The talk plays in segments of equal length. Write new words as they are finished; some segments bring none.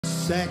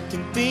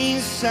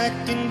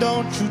second,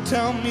 don't you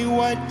tell me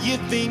what you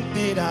think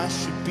that I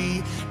should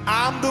be.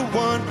 I'm the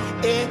one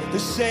in the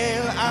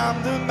sail,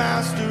 I'm the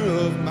master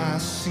of my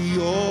sea.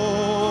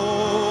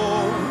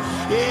 Oh,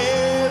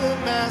 yeah, the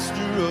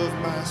master of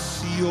my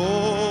sea.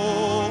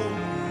 Oh,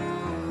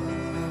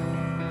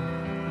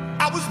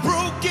 I was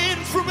broken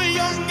from a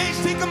young age,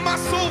 taking my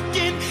soul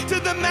in to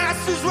the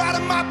masses,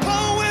 writing my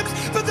poems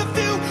for the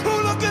few who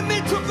look at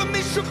me, took at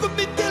me, shook at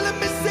me, feeling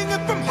me,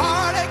 singing from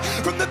heartache,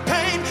 from the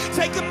pain,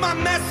 taking my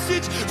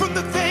message from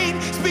the vein,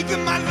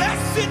 speaking my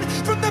lesson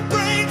from the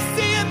brain,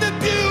 seeing the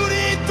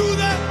beauty through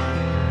the...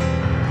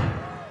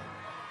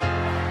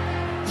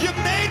 You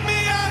made me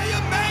a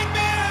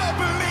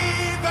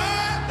believer.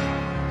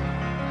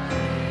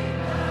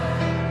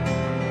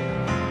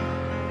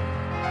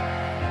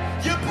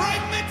 You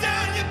break me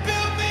down, you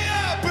build me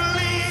a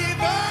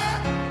believer.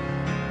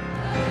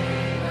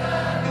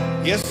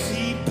 You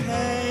see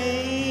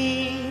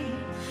pain,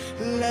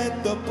 let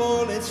the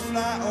bullets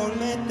fly or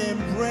let them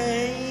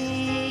rain.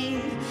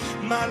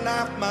 My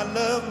life, my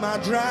love, my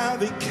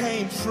drive, it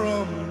came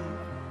from...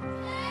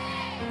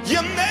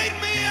 You made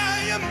me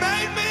a